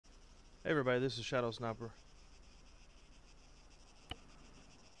Hey everybody, this is ShadowSniper.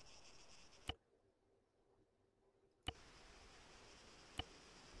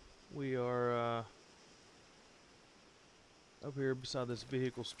 We are up here beside this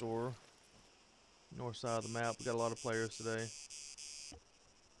vehicle store, north side of the map. We got a lot of players today.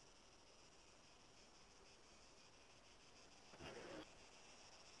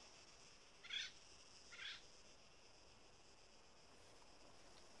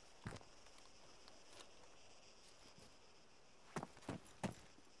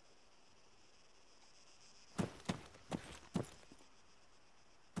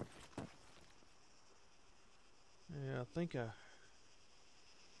 Yeah,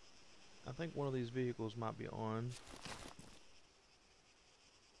 I think one of these vehicles might be on.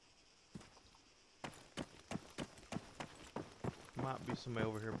 Might be somebody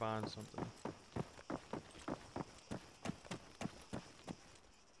over here buying something.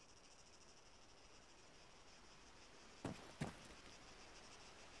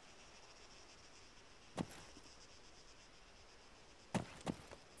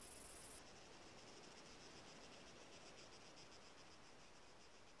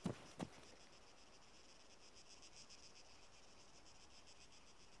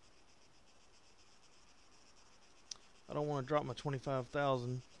 I don't want to drop my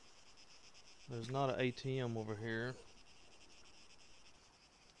 25,000. There's not an ATM over here.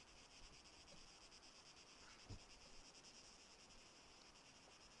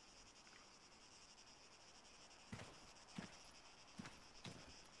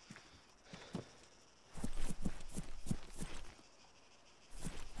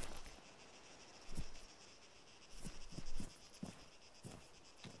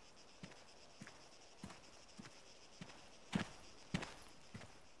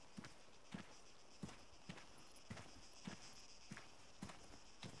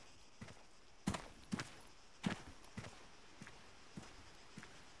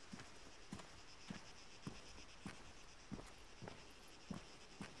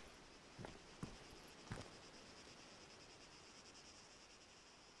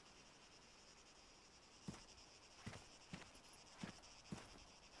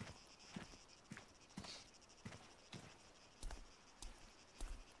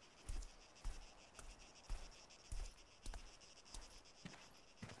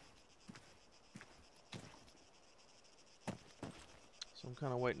 So I'm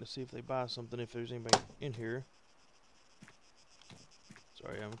kind of waiting to see if they buy something, if there's anybody in here.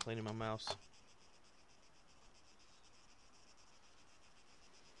 Sorry, I'm cleaning my mouse.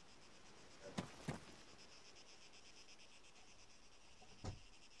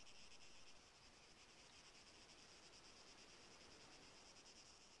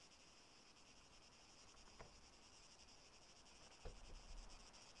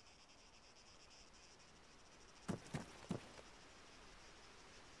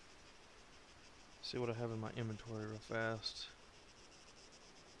 See what I have in my inventory real fast.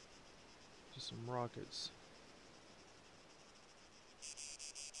 Just some rockets.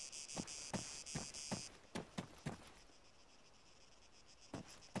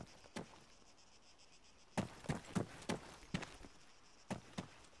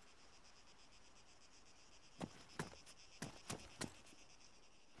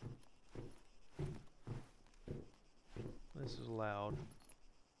 This is loud.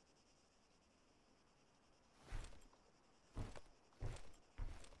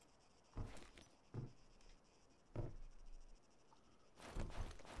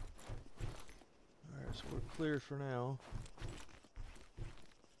 Alright, so we're clear for now.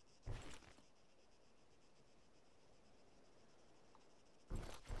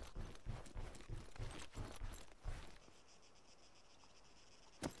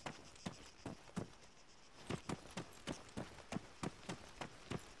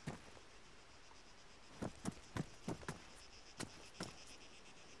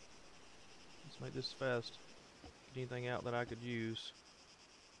 Let's make this fast. Get anything out that I could use.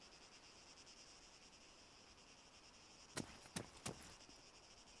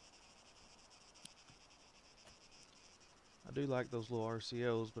 I do like those little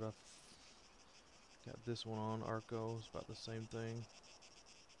RCOs, but I've got this one on. Arco is about the same thing.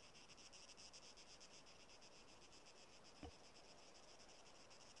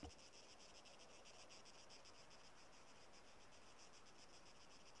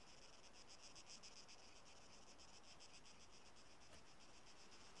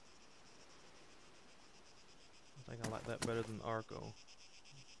 I think I like that better than the Arco.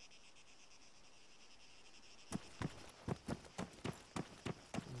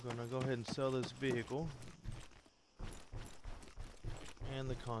 I'm gonna go ahead and sell this vehicle Scan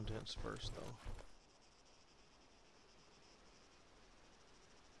the contents first, though.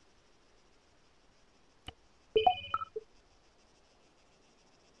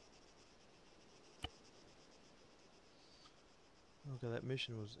 Okay, that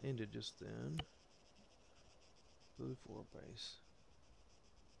mission was ended just then. Blue floor base.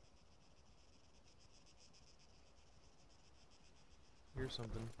 Here's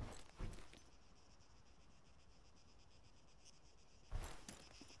something.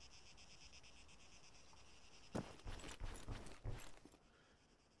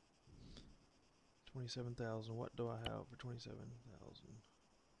 $27,000. What do I have for 27,000?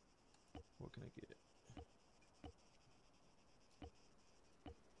 What can I get?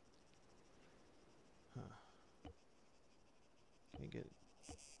 Huh. Can't get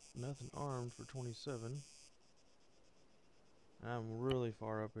nothing armed for 27. I'm really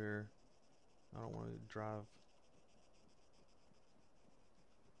far up here. I don't want to drive.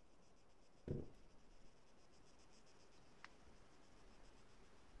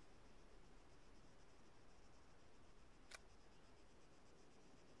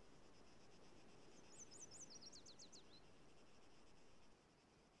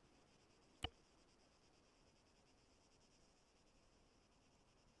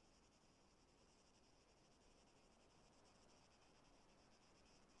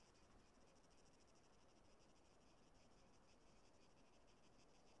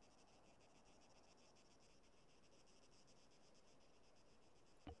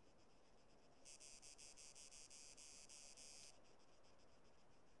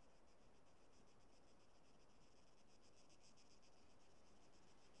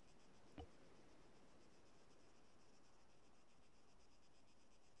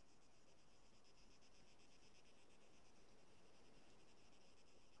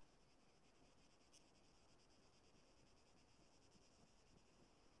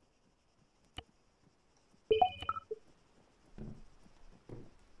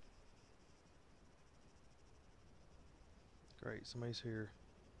 Great, somebody's here.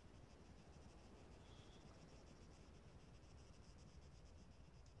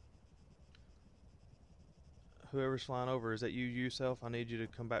 Whoever's flying over, is that you yourself? I need you to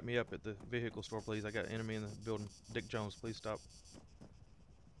come back me up at the vehicle store, please. I got an enemy in the building. Dick Jones, please stop.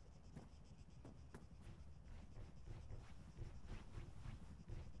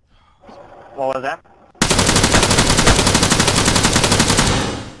 What was that?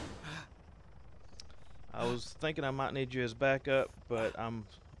 I was thinking I might need you as backup, but I'm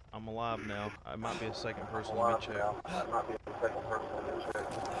alive now. I might be a second person. Let me check.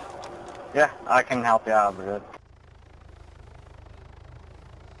 Yeah, I can help you out with it.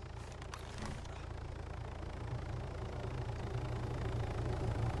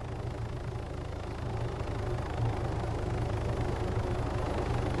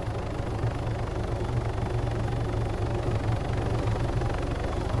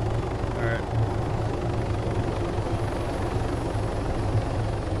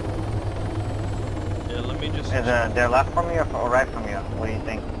 Is they're left from you or right from you? What do you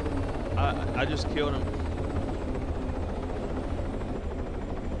think? I just killed him.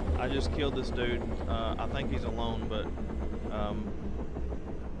 I just killed this dude. I think he's alone, but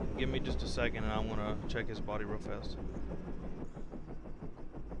give me just a second and I'm gonna check his body real fast.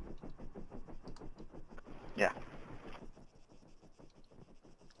 Yeah.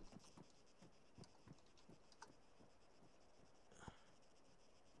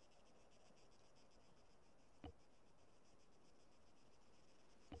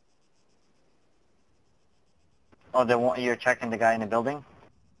 Oh, you're checking the guy in the building?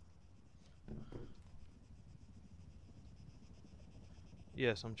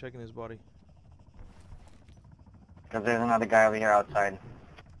 Yes, I'm checking his body. Because there's another guy over here outside.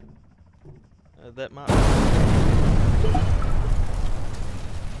 That might...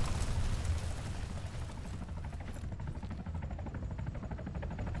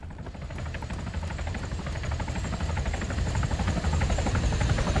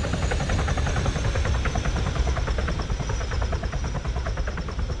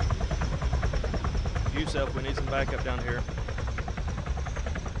 Yourself, we need some backup down here.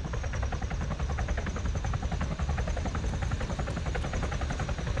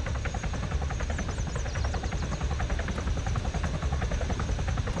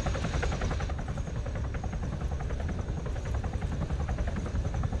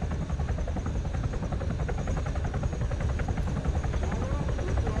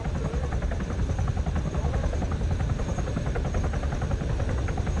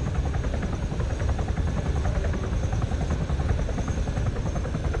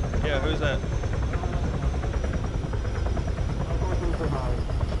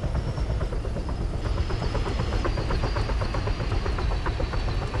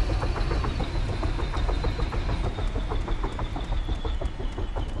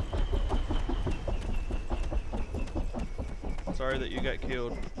 that you got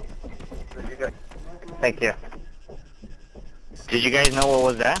killed. Thank you. Did you guys know what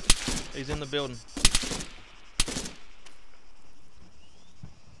was that? He's in the building.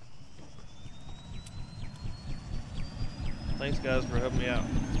 Thanks guys for helping me out.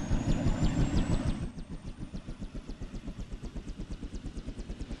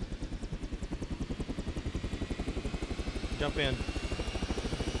 Jump in.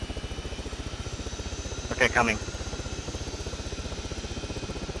 Okay, coming.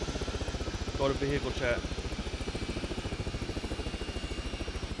 Go to vehicle chat.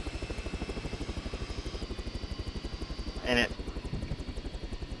 In it.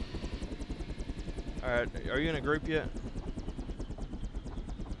 Alright, are you in a group yet?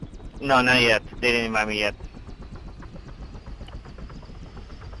 No, not yet. They didn't invite me yet.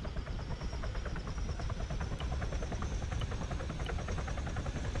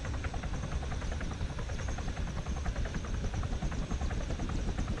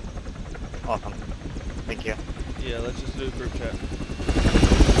 Awesome. Thank you. Yeah, let's just do a group chat.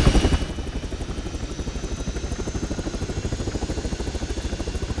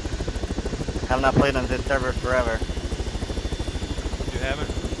 Have not played on this server forever. You haven't?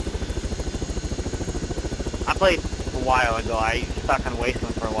 I played a while ago. I stuck on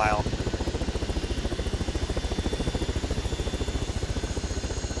Wasteland for a while.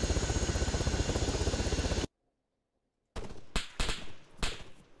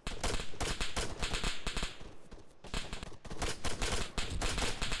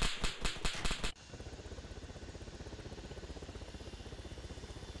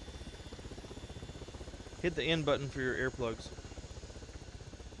 Hit the N button for your earplugs.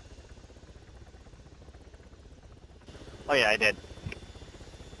 Oh yeah, I did.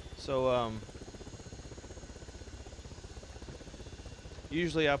 So,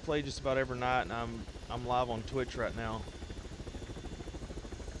 usually I play just about every night, and I'm live on Twitch right now.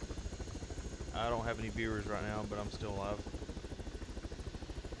 I don't have any viewers right now, but I'm still live.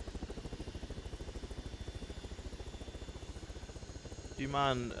 Do you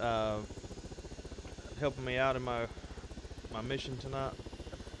mind helping me out in my mission tonight?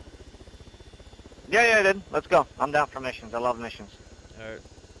 Yeah, I did. Let's go. I'm down for missions. I love missions.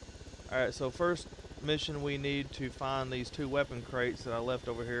 Alright, so first mission, we need to find these 2 weapon crates that I left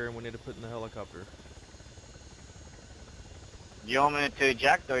over here, and we need to put in the helicopter. You want me to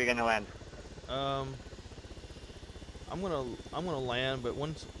eject, or are you gonna land? I'm gonna land, but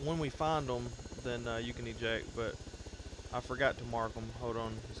when we find them, then you can eject. But I forgot to mark them. Hold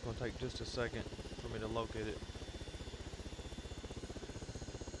on, it's gonna take just a second for me to locate it.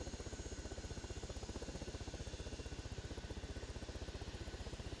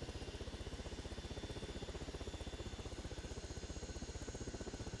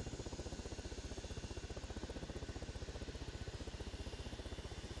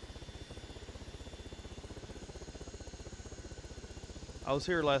 I was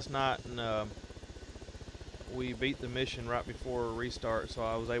here last night, and we beat the mission right before restart, so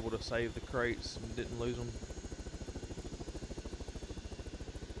I was able to save the crates and didn't lose them.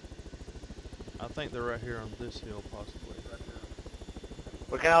 I think they're right here on this hill, possibly.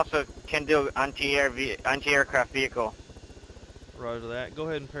 We can do anti-aircraft vehicle. Roger that. Go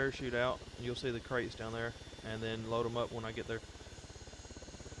ahead and parachute out. You'll see the crates down there, and then load them up when I get there.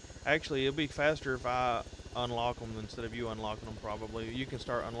 Actually, it'll be faster if I unlock them instead of you unlocking them, probably. You can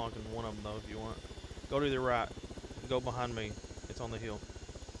start unlocking one of them, though, if you want. Go to the right. Go behind me. It's on the hill.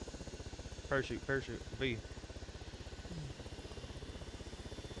 Parachute, parachute. V.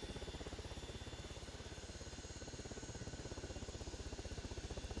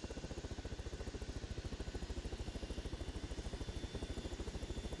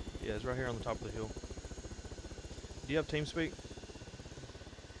 Yeah, it's right here on the top of the hill. Do you have TeamSpeak?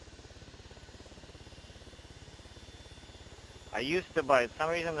 I used to, but for some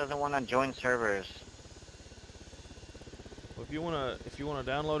reason doesn't want to join servers. Well, if you wanna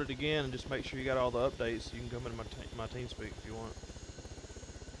download it again and just make sure you got all the updates, you can come into my TeamSpeak if you want.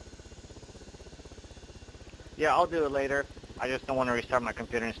 Yeah, I'll do it later. I just don't want to restart my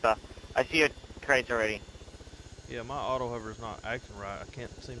computer and stuff. I see your crates already. Yeah, my auto hover is not acting right. I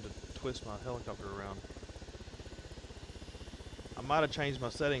can't seem to twist my helicopter around. I might have changed my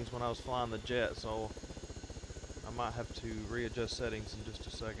settings when I was flying the jet, so I might have to readjust settings in just a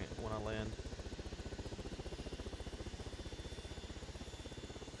second when I land.